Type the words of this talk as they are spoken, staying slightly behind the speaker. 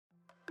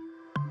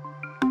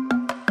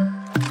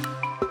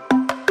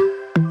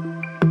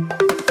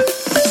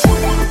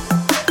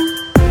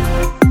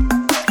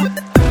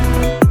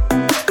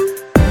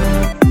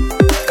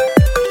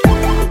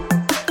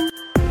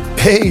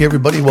Hey,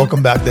 everybody.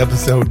 Welcome back to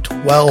episode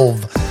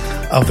 12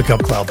 of the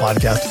Cup Cloud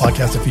podcast, a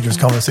podcast that features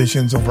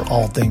conversations over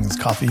all things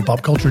coffee,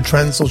 pop culture,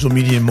 trends, social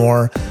media, and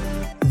more.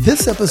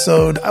 This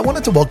episode, I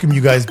wanted to welcome you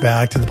guys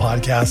back to the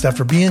podcast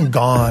after being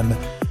gone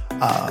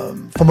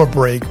from a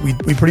break. We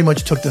pretty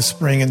much took the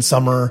spring and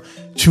summer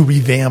to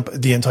revamp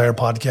the entire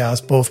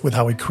podcast, both with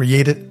how we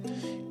create it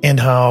and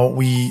how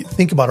we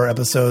think about our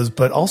episodes,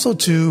 but also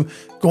to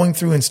going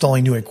through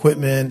installing new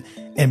equipment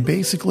and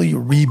basically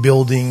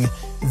rebuilding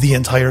the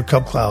entire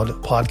Cup Cloud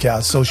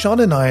podcast. So Sean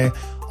and I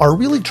are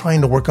really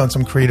trying to work on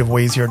some creative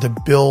ways here to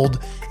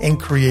build and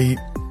create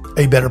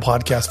a better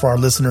podcast for our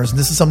listeners. And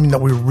this is something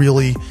that we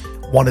really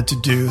wanted to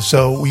do.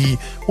 So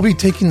we'll be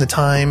taking the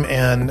time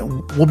and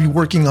we'll be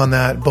working on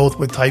that both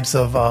with types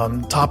of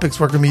topics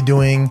we're going to be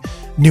doing,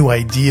 new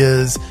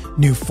ideas,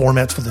 new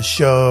formats for the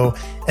show,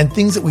 and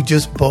things that we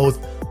just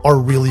both are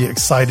really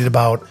excited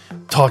about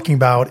talking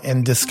about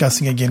and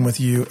discussing again with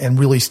you and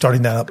really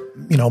starting that up,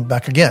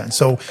 back again.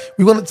 So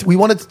we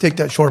wanted to take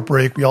that short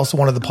break. We also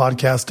wanted the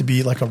podcast to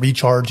be like a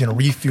recharge and a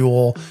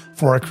refuel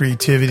for our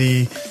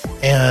creativity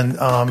and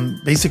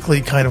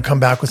basically kind of come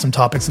back with some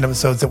topics and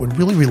episodes that would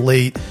really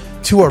relate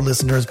to our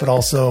listeners, but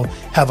also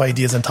have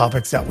ideas and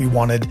topics that we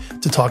wanted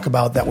to talk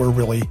about that we're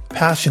really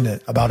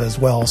passionate about as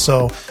well.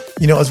 So,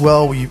 as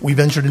well, we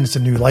ventured into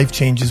new life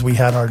changes. We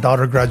had our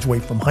daughter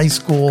graduate from high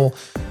school,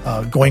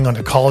 going on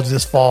to college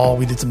this fall.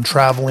 We did some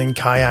traveling,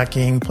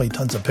 kayaking, played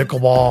tons of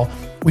pickleball.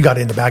 We got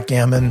into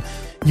backgammon,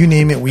 you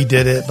name it, we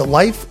did it. But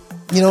life,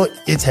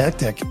 it's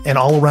hectic and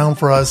all around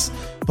for us,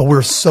 but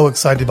we're so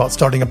excited about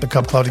starting up the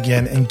Cup Cloud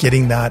again and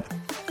getting that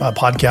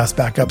podcast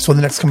back up. So in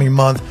the next coming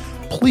month,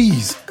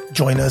 please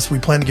join us. We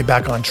plan to get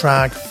back on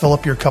track, fill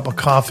up your cup of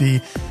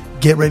coffee,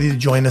 get ready to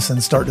join us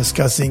and start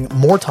discussing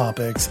more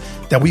topics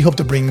that we hope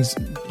to bring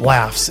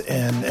laughs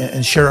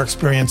and share our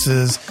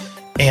experiences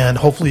and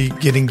hopefully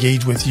get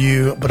engaged with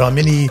you, but on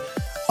many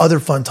other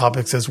fun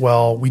topics as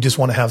well. We just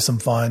want to have some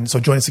fun. So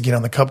join us again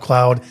on the Cup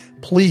Cloud.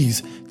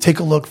 Please take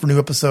a look for new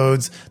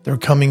episodes. They're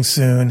coming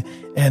soon,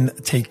 and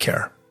take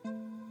care.